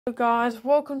Hello guys,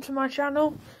 welcome to my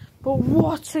channel. But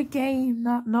what a game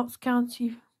that Notts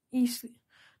County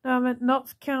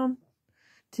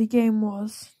game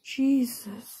was.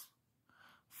 Jesus.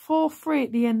 4-3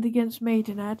 at the end against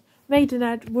Maidenhead.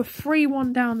 Maidenhead were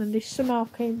 3-1 down and they somehow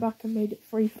came back and made it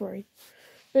 3-3.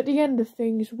 At the end of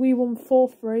things, we won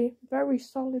 4-3. Very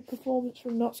solid performance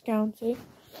from Notts County.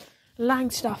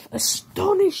 Langstaff,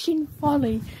 astonishing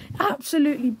volley.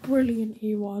 Absolutely brilliant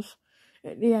he was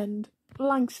at the end.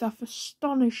 Langstaff,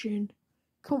 astonishing.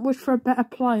 Couldn't wish for a better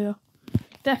player.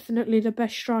 Definitely the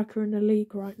best striker in the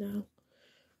league right now.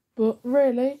 But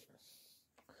really,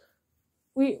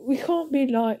 we can't be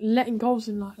like letting goals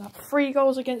in like that. 3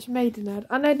 goals against Maidenhead.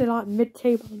 I know they're like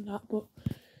mid-table and that, but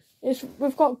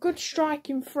we've got good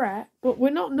striking threat, but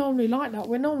we're not normally like that.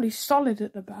 We're normally solid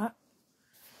at the back.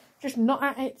 Just not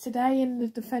at it today in the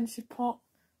defensive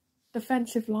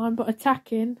line, but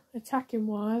attacking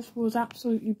wise was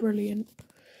absolutely brilliant.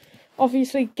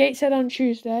 Obviously, Gateshead on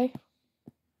Tuesday.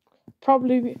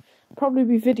 Probably be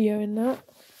videoing that.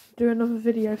 Do another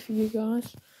video for you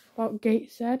guys about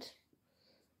Gateshead.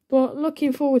 But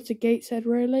looking forward to Gateshead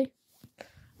really.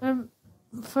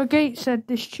 For Gateshead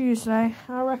this Tuesday,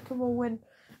 I reckon we'll win.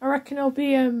 I reckon it'll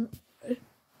be a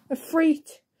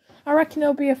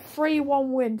 3-1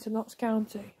 win to Notts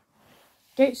County.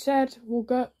 Gateshead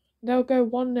they'll go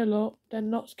 1-0 up,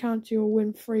 then Notts County will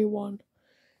win 3-1.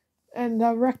 And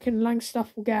I reckon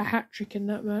Langstaff will get a hat-trick in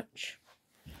that match.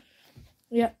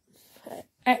 Yep,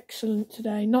 excellent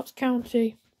today. Notts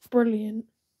County, brilliant.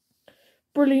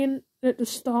 Brilliant at the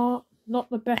start, not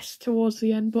the best towards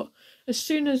the end, but as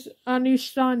soon as our new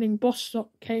signing,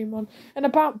 Bostock, came on, and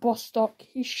about Bostock,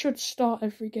 he should start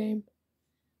every game.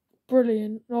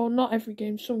 Brilliant. Well, not every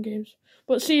game, some games.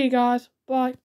 But see you guys. Bye.